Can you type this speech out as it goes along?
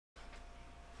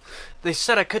They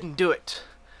said I couldn't do it.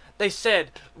 They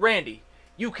said, Randy,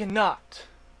 you cannot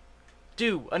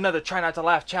do another Try Not to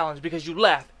Laugh challenge because you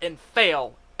laugh and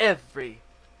fail every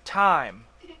time.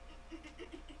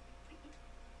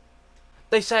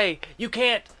 They say you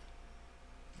can't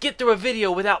get through a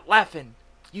video without laughing.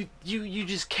 You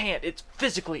just can't. It's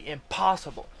physically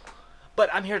impossible.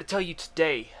 But I'm here to tell you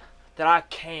today that I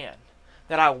can,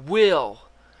 that I will,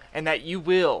 and that you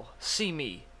will see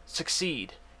me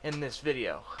succeed in this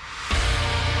video.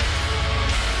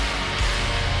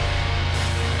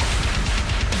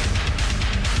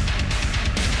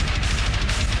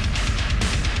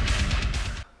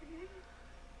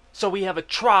 So we have a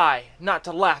Try Not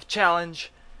to Laugh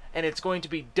challenge, and it's going to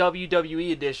be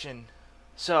WWE edition.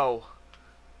 So,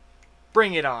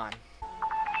 bring it on.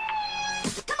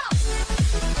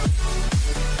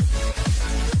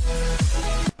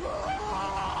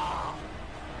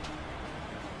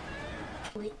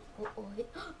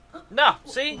 No,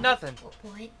 see? Nothing.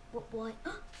 What?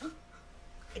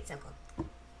 It's so cool.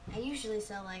 I usually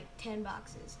sell like 10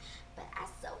 boxes, but I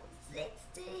sold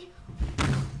 60.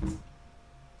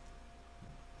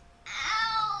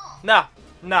 Ow! No.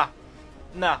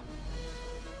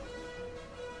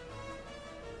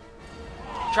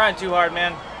 Trying too hard,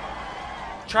 man.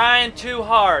 Trying too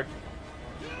hard.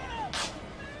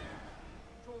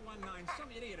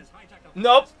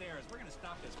 Nope.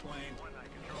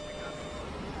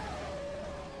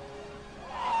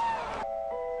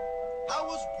 I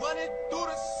was running through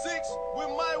the 6 with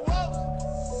my walls.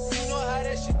 You know how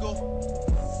that shit go.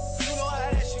 You know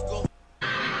how that shit go.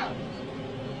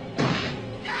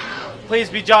 Please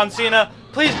be John Cena.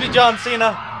 Please be John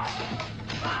Cena.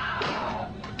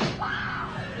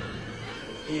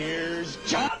 Here's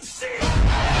John Cena.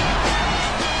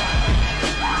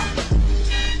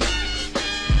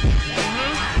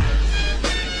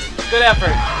 Good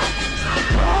effort.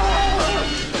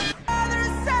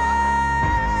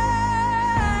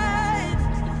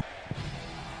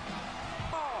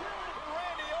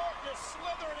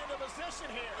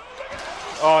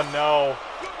 Oh no.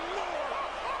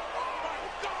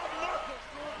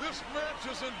 This match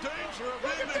is in danger of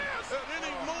ending at any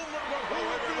moment, but who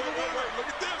will be the winner? Look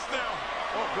at this now.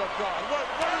 Oh, good God. Wait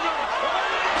a minute.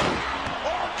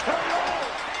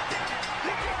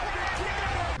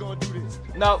 RKO. Gonna do this.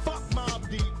 No. Fuck Mob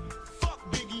Deep. Fuck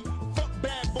Biggie. Fuck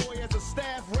Bad Boy as a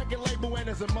staff, record label, and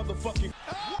as a motherfucking.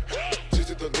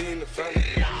 Digital in the family,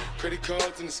 credit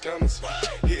cards in the scammers,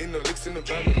 hitting the licks in the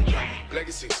van,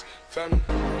 legacies, family.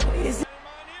 I'm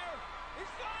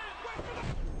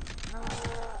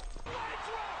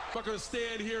not going to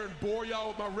stand here and bore y'all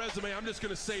with my resume. I'm just going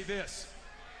to say this.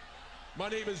 My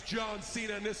name is John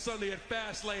Cena, and this Sunday at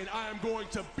Fastlane, I am going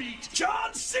to beat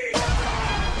John Cena!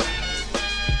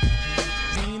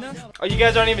 Oh, you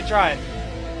guys aren't even trying.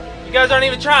 You guys aren't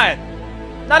even trying.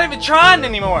 Not even trying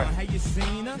anymore.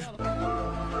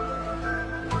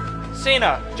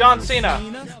 Cena. John Cena.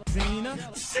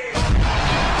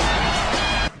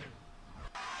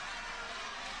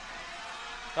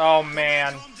 Oh,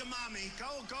 man. Go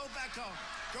back home.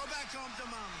 Go back home to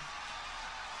mommy.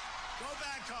 Go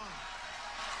back home.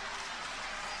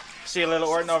 See a little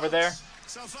Orton over there?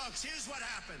 So, folks, here's what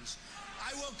happens.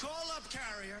 I will call up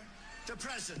Carrier, the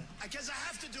president. I guess I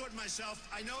have to do it myself.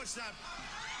 I know it's not...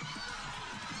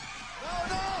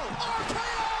 No!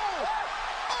 RKO!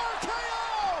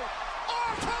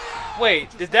 RKO! Wait,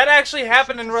 did that actually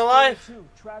happen in real life?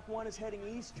 Track 1 is heading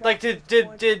east. Like, did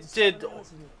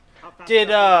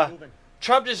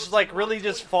Trump just, like, really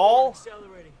just fall?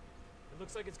 Accelerating. It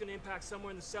looks like it's going to impact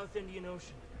somewhere in the South Indian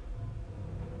Ocean.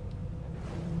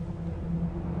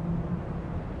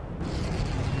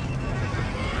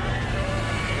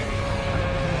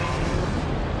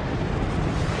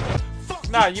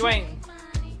 Nah, you ain't.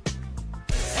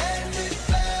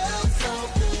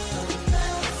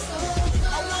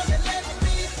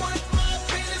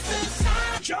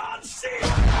 John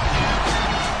Cena!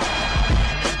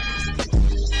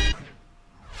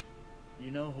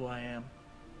 You know who I am.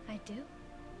 I do?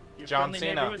 John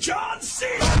Cena. John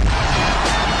Cena!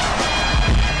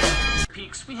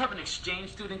 Peaks, we have an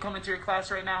exchange student coming to your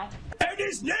class right now. And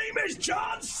his name is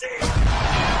John Cena!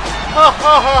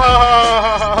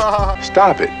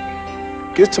 Stop it.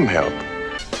 Get some help.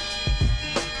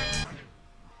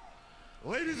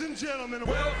 Ladies and gentlemen,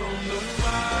 welcome to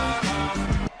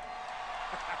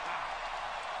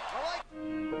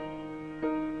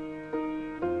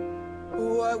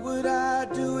What would I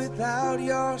do without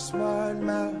your smart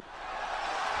mouth?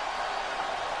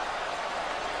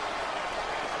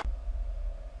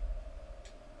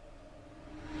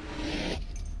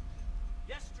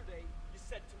 Yesterday, you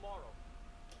said tomorrow.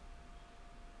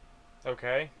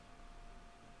 Okay.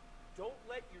 Don't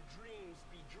let your dreams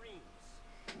be dreams.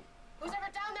 Who's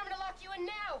ever down there? I'm gonna lock you in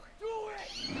now. Do it!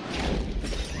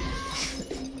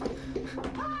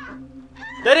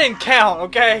 That didn't count,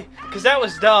 okay? Because that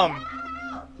was dumb.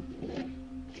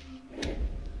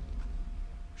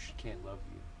 She can't love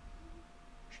you.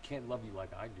 She can't love you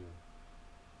like I do.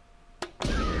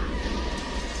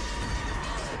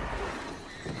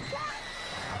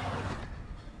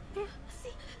 See?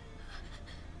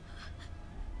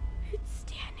 It's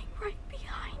standing right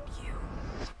behind you.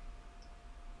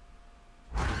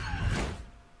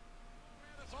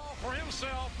 It's all for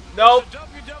himself. Nope. The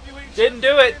WWE Didn't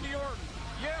do it. Randy Orton.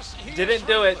 Yes, he Didn't is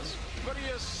do it. ruthless, but he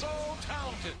is so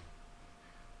talented.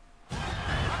 Another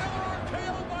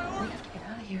RKO by Orton. We have to get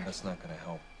out of here. That's not gonna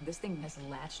help. This thing has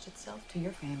latched itself to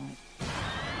your family.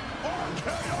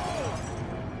 RKO.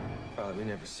 Probably we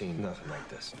never seen nothing like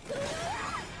this.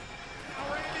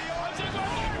 Randy Orton is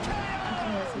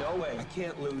RKO. No way. I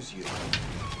can't lose you.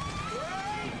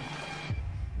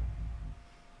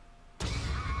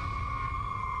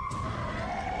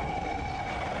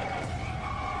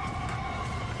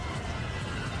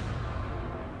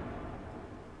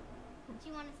 Do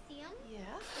you want to see him? Yeah.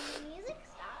 When the music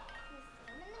stops, you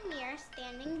see him in the mirror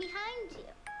standing behind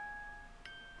you.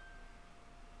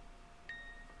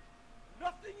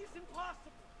 Nothing is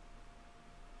impossible.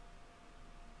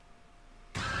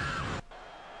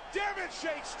 Damn it,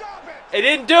 Shane, stop it. It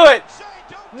didn't do it. Shane,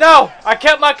 don't No, do this. I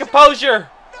kept my composure.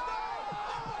 No!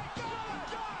 Oh my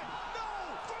God! No!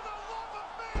 For the love of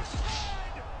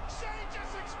mankind! Shane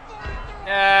just exploded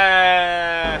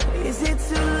through Is it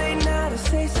too late now to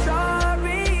say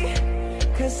sorry?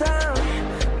 'Cause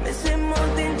I'm missing more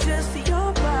than just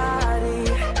your body.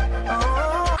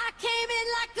 Oh. I came in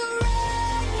like a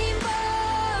wrecking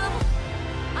ball.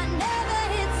 I never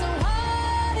hit so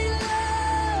hard in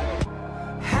love.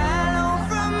 Hello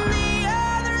from the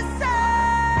other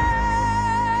side.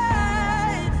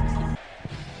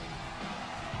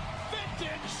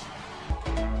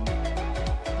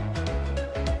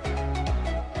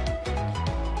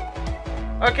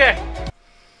 Okay.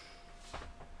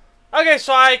 Okay,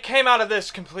 so I came out of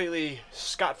this completely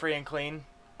scot-free and clean,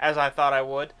 as I thought I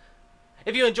would.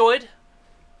 If you enjoyed,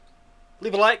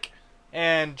 leave a like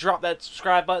and drop that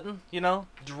subscribe button, you know,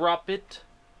 drop it.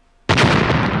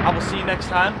 I will see you next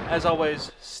time. As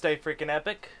always, stay freaking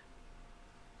epic.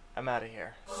 I'm out of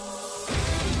here.